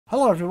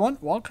Hello everyone,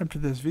 welcome to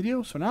this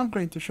video. So now I'm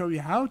going to show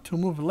you how to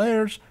move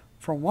layers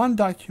from one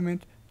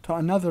document to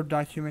another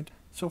document.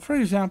 So for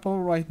example,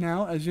 right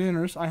now, as you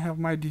notice, I have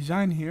my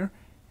design here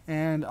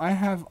and I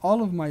have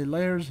all of my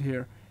layers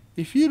here.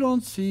 If you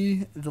don't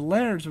see the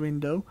layers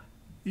window,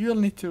 you'll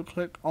need to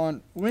click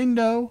on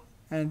window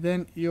and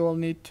then you'll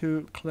need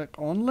to click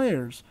on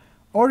layers.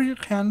 Or you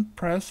can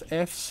press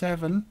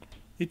F7.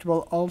 It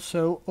will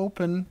also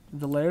open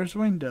the layers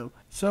window.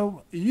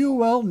 So you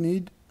will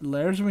need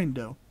layers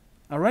window.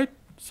 Alright,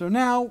 so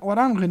now what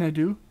I'm going to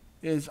do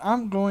is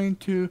I'm going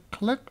to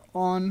click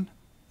on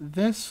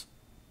this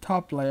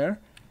top layer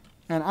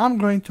and I'm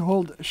going to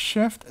hold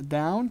shift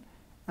down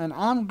and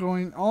I'm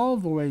going all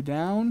the way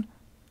down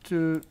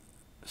to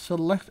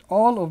select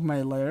all of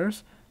my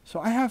layers.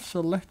 So I have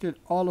selected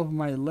all of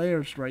my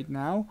layers right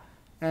now,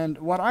 and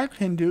what I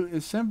can do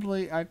is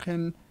simply I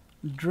can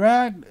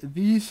drag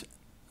these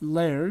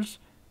layers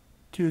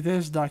to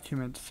this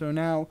document. So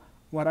now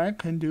what I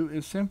can do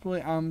is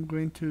simply I'm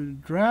going to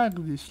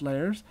drag these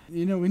layers.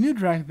 When you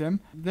drag them,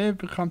 they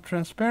become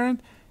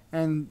transparent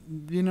and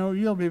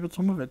you'll be able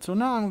to move it. So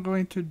now I'm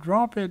going to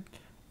drop it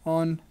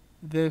on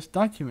this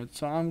document.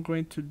 So I'm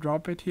going to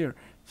drop it here.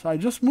 So I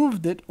just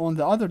moved it on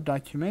the other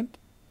document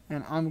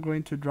and I'm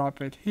going to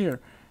drop it here.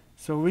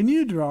 So when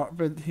you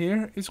drop it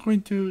here, it's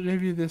going to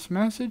give you this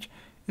message.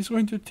 It's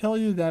going to tell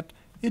you that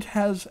it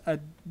has a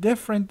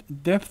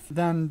different depth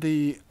than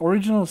the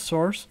original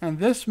source, and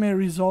this may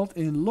result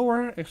in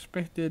lower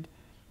expected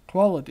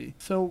quality.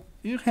 So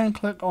you can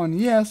click on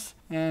yes,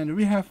 and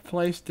we have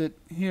placed it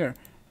here.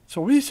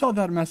 So we saw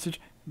that message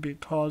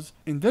because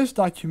in this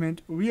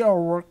document we are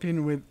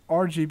working with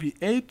RGB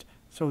 8,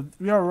 so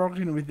we are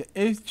working with the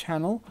 8th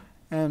channel,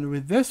 and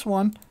with this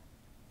one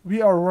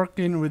we are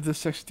working with the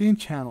 16th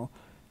channel.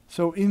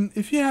 So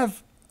if you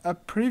have a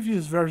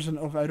previous version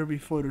of Adobe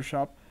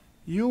Photoshop,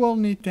 you will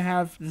need to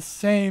have the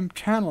same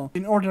channel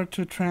in order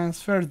to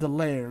transfer the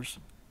layers.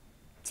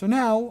 So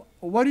now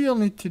what you'll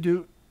need to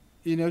do,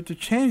 to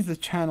change the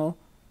channel,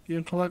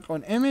 you click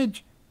on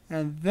image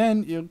and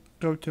then you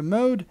go to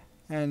mode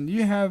and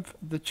you have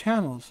the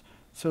channels.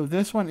 So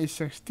this one is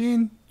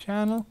 16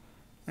 channel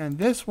and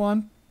this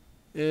one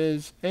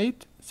is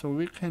 8, so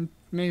we can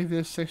make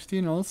this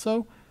 16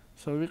 also.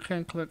 So we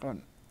can click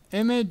on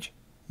image,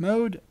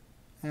 mode,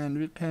 and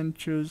we can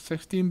choose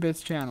 16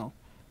 bits channel.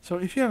 So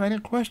if you have any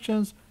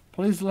questions,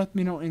 please let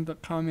me know in the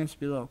comments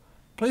below.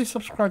 Please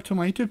subscribe to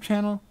my YouTube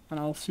channel and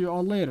I'll see you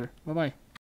all later. Bye bye.